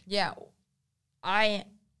make. Yeah, I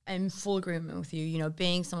am full agreement with you.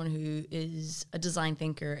 Being someone who is a design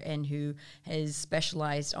thinker and who has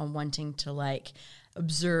specialized on wanting to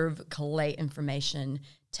observe, collate information,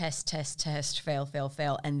 test,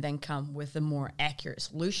 fail, and then come with a more accurate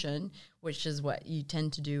solution, which is what you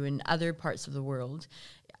tend to do in other parts of the world.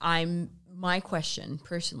 My question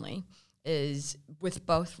personally is, with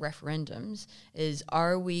both referendums, is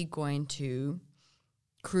are we going to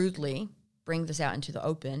crudely bring this out into the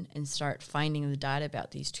open and start finding the data about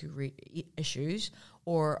these two issues,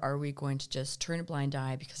 or are we going to just turn a blind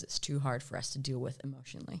eye because it's too hard for us to deal with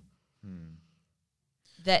emotionally?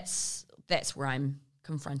 That's where I'm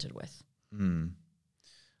confronted with.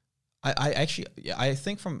 I actually, I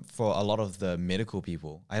think for a lot of the medical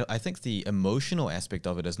people, I think the emotional aspect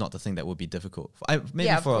of it is not the thing that would be difficult. Maybe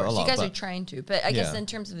yeah, of for course. a lot, You guys but are trained to, but I guess in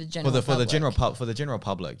terms of the general for the public. for the general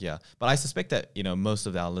public, yeah. But I suspect that most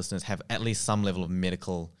of our listeners have at least some level of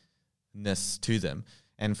medicalness to them,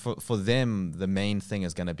 and for them, the main thing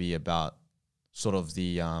is going to be about sort of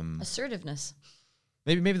the Assertiveness.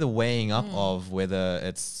 maybe the weighing up of whether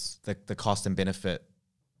it's the cost and benefit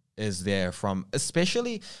is there from,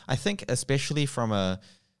 especially from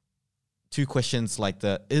two questions like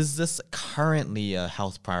is this currently a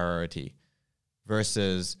health priority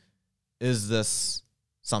versus is this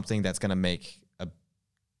something that's going to make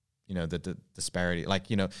the disparity, like,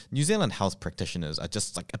 New Zealand health practitioners are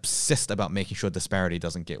just like obsessed about making sure disparity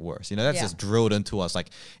doesn't get worse. That's just drilled into us like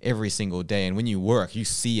every single day. And when you work, you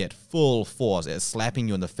see it full force. It's slapping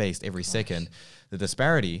you in the face every second, the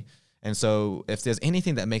disparity. And so if there's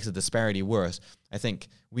anything that makes the disparity worse, I think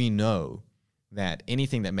we know that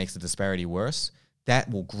anything that makes the disparity worse, that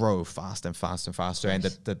will grow fast and fast and faster. And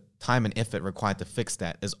the time and effort required to fix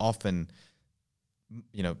that is often,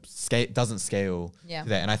 doesn't scale to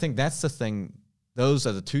that. And I think that's the thing. Those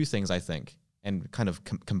are the two things I think, and kind of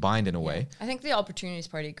combined in a way. I think the Opportunities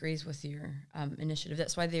Party agrees with your initiative.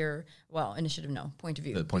 That's why point of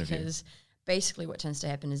view. The point of view. Because basically what tends to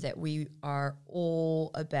happen is that we are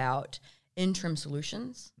all about interim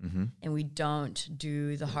solutions, and we don't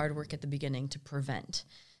do the hard work at the beginning to prevent.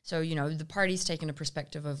 So, the party's taken a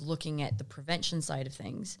perspective of looking at the prevention side of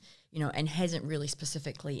things, and hasn't really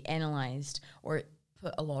specifically analyzed or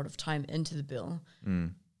put a lot of time into the bill,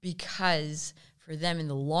 because for them in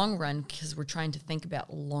the long run, because we're trying to think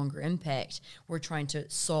about longer impact, we're trying to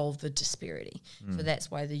solve the disparity. So that's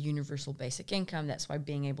why the universal basic income, that's why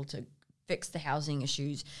being able to fix the housing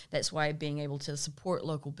issues, that's why being able to support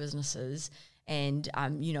local businesses and,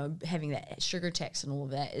 having that sugar tax and all of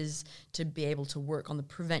that is to be able to work on the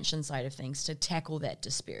prevention side of things to tackle that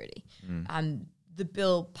disparity. The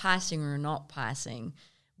bill passing or not passing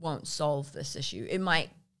won't solve this issue. It might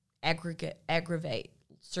aggravate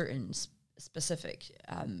certain specific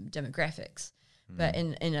demographics, but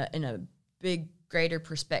in a big, greater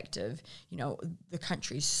perspective, the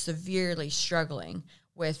country's severely struggling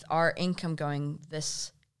with our income going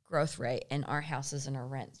this growth rate and our houses and our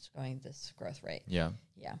rents going this growth rate. Yeah.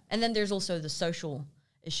 And then there's also the social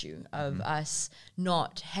issue of us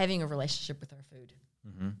not having a relationship with our food,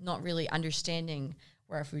 not really understanding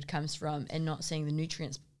where our food comes from and not seeing the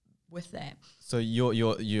nutrients with that. So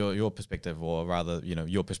your perspective, or rather,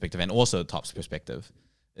 your perspective and also Top's perspective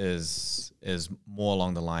is more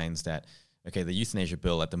along the lines that, okay, the euthanasia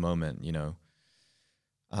bill at the moment,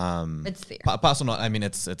 It's there. Personal. I mean,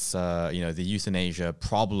 it's the euthanasia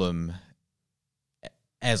problem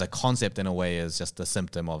as a concept in a way is just a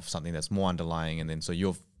symptom of something that's more underlying, and then so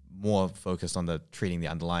you're more focused on treating the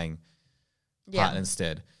underlying part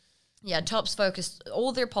instead. Yeah, TOP's focused,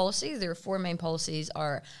 all their policies, their four main policies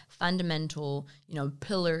are fundamental,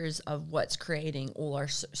 pillars of what's creating all our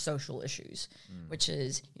social issues, which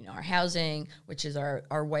is, our housing, which is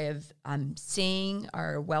our way of seeing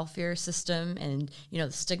our welfare system and,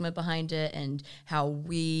 the stigma behind it, and how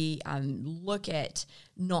we look at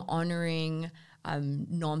not honoring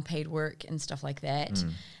non-paid work and stuff like that.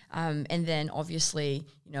 And then obviously,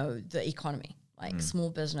 the economy. Like small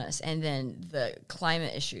business, and then the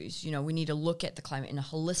climate issues. We need to look at the climate in a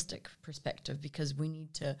holistic perspective, because we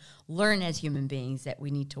need to learn as human beings that we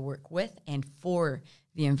need to work with and for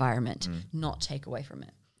the environment, not take away from it.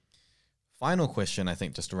 Final question, I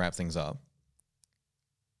think, just to wrap things up,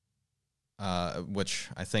 which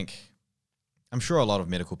I'm sure a lot of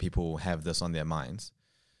medical people have this on their minds,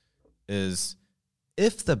 is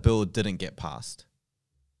if the bill didn't get passed,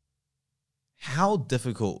 how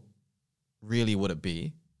difficult really would it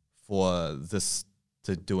be for this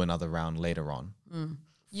to do another round later on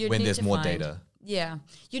when there's more data? Yeah,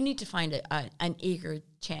 you need to find an eager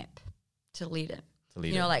champ to lead it.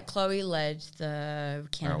 Like Chloe led the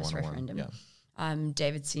cannabis referendum. Yeah.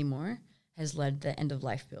 David Seymour has led the end of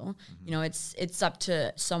life bill. It's up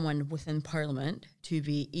to someone within Parliament to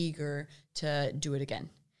be eager to do it again.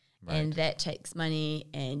 Right. And that takes money,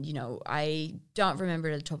 and, I don't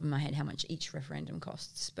remember at the top of my head how much each referendum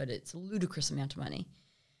costs, but it's a ludicrous amount of money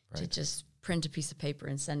to just print a piece of paper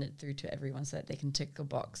and send it through to everyone so that they can tick a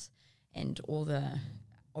box, and all the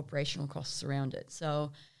operational costs around it.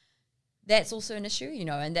 So that's also an issue,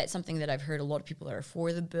 and that's something that I've heard a lot of people that are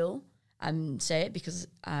for the bill say it, because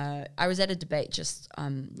I was at a debate just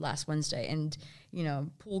last Wednesday, and,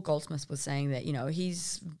 Paul Goldsmith was saying that,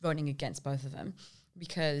 he's voting against both of them,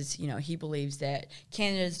 because, he believes that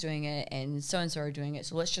Canada's doing it and so are doing it.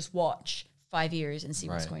 So let's just watch 5 years and see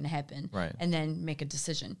what's Right. going to happen, Right. and then make a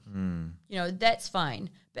decision. You know, that's fine.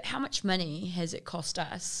 But how much money has it cost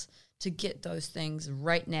us to get those things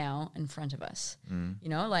right now in front of us? You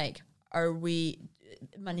know, like,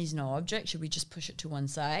 money's no object. Should we just push it to one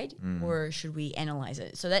side, or should we analyze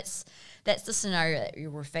it? So that's the scenario that we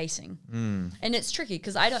were facing, and it's tricky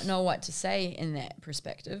because I don't know what to say in that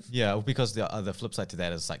perspective. Yeah, because the flip side to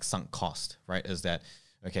that is like sunk cost, right? Is that,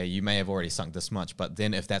 okay, you may have already sunk this much, but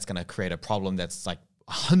then if that's going to create a problem that's like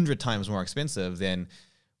 100 times more expensive, then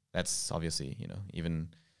that's obviously, you know, even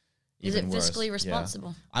Is it worse. fiscally Yeah.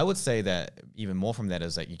 responsible? I would say that even more from that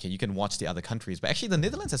is that you can watch the other countries, but actually the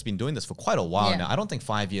Netherlands has been doing this for quite a while Yeah. now. I don't think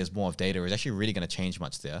 5 years more of data is actually really going to change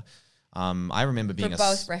much there. I remember being For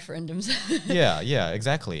both referendums. yeah,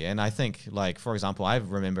 exactly. And I think, like, for example, I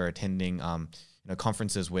remember attending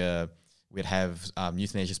conferences where we'd have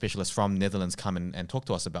euthanasia specialists from Netherlands come and talk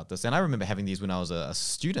to us about this. And I remember having these when I was a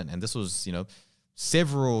student, and this was, you know,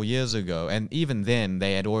 several years ago. And even then,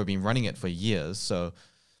 they had already been running it for years. So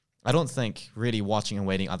I don't think really watching and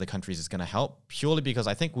waiting other countries is going to help, purely because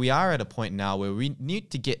I think we are at a point now where we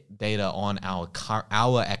need to get data on our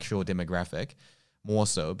actual demographic more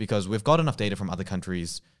so, because we've got enough data from other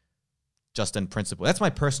countries just in principle. That's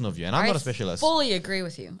my personal view, and I'm not a specialist. I fully agree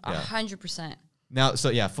with you, Yeah. 100%. Now, so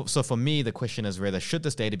yeah, so for me, the question is whether should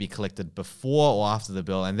this data be collected before or after the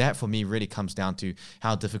bill, and that for me really comes down to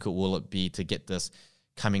how difficult will it be to get this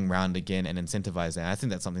coming round again and incentivize that. And I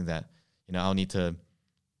think that's something that, you know, I'll need to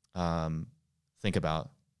think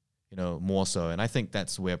about, you know, more so. And I think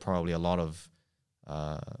that's where probably a lot of,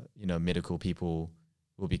 medical people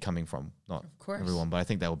will be coming from. Not everyone, but I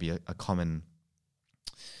think that will be a common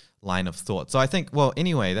line of thought. So I think, well,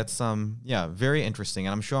 anyway, that's, very interesting.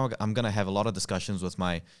 And I'm sure I'm going to have a lot of discussions with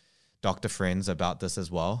my doctor friends about this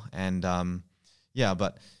as well. And,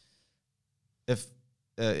 but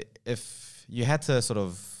if you had to sort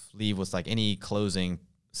of leave with like any closing,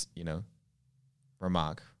 you know,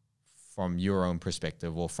 remark from your own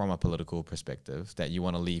perspective or from a political perspective that you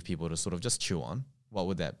want to leave people to sort of just chew on, what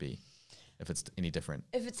would that be, if it's any different?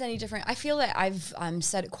 If it's any different, I feel that I've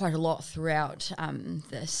said it quite a lot throughout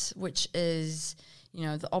this, which is, you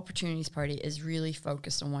know, the Opportunities Party is really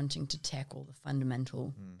focused on wanting to tackle the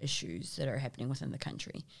fundamental issues that are happening within the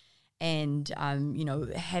country. And,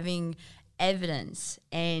 having evidence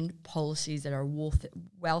and policies that are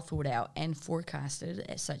well thought out and forecasted,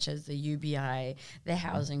 such as the UBI, the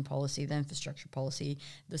housing policy, the infrastructure policy,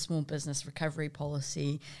 the small business recovery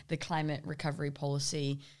policy, the climate recovery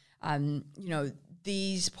policy.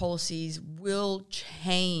 These policies will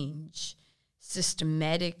change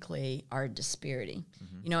systematically our disparity,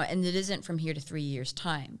 and it isn't from here to 3 years'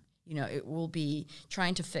 time. You know, it will be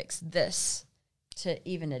trying to fix this to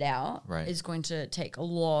even it out is going to take a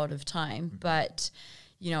lot of time. But,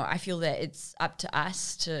 I feel that it's up to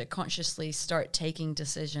us to consciously start taking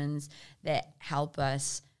decisions that help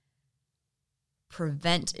us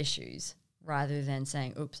prevent issues rather than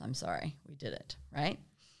saying, oops, I'm sorry, we did it, right?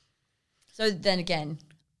 So then again,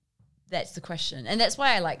 that's the question. And that's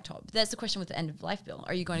why I like TOP. That's the question with the end of life bill.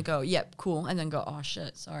 Are you going to go, yep, cool, and then go, oh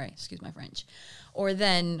shit, sorry, excuse my French. Or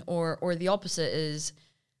then, or the opposite is,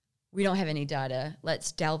 we don't have any data.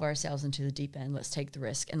 Let's delve ourselves into the deep end. Let's take the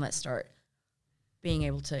risk and let's start being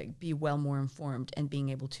able to be well more informed and being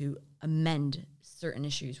able to amend certain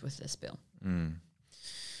issues with this bill.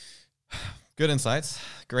 Good insights.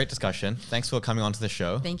 Great discussion. Thanks for coming on to the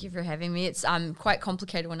show. Thank you for having me. It's quite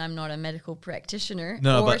complicated when I'm not a medical practitioner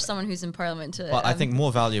or someone who's in parliament. But I think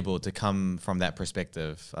more valuable to come from that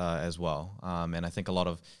perspective as well. And I think a lot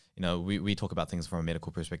of, we talk about things from a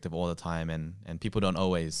medical perspective all the time, and people are not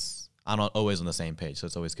always on the same page. So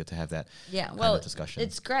it's always good to have that kind of discussion.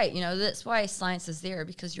 It's great. That's why science is there,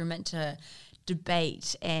 because you're meant to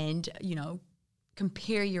debate and,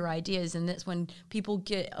 compare your ideas. And that's when people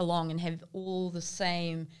get along and have all the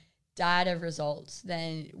same data results,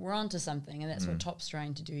 then we're onto something. And that's what TOP's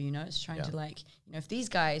trying to do. It's trying to if these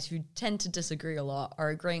guys who tend to disagree a lot are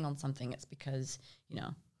agreeing on something, it's because,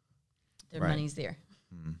 their money's there.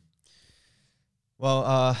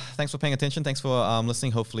 Well, thanks for paying attention. Thanks for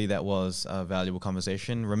listening. Hopefully that was a valuable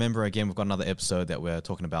conversation. Remember, again, we've got another episode that we're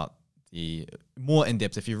talking about the more in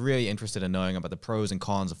depth. If you're really interested in knowing about the pros and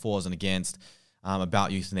cons, the fors and against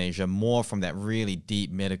about euthanasia, more from that really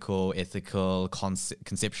deep medical, ethical,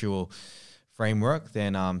 conceptual framework,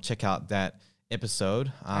 then check out that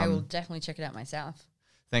episode. I will definitely check it out myself.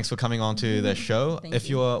 Thanks for coming on to the show. If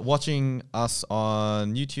you're watching us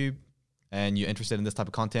on YouTube and you're interested in this type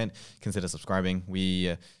of content, consider subscribing.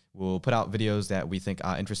 We will put out videos that we think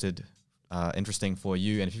are interesting for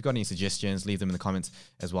you. And if you've got any suggestions, leave them in the comments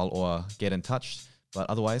as well, or get in touch. But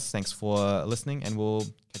otherwise, thanks for listening, and we'll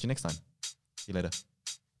catch you next time. See you later.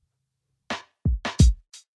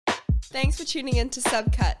 Thanks for tuning in to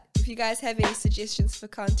Subcut. If you guys have any suggestions for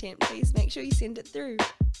content, please make sure you send it through.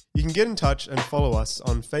 You can get in touch and follow us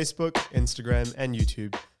on Facebook, Instagram, and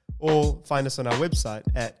YouTube, or find us on our website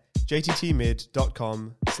at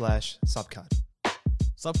jttmed.com/subcut.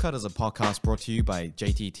 Subcut is a podcast brought to you by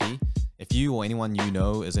JTT. If you or anyone you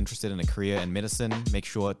know is interested in a career in medicine, make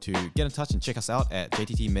sure to get in touch and check us out at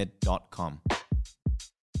jttmed.com.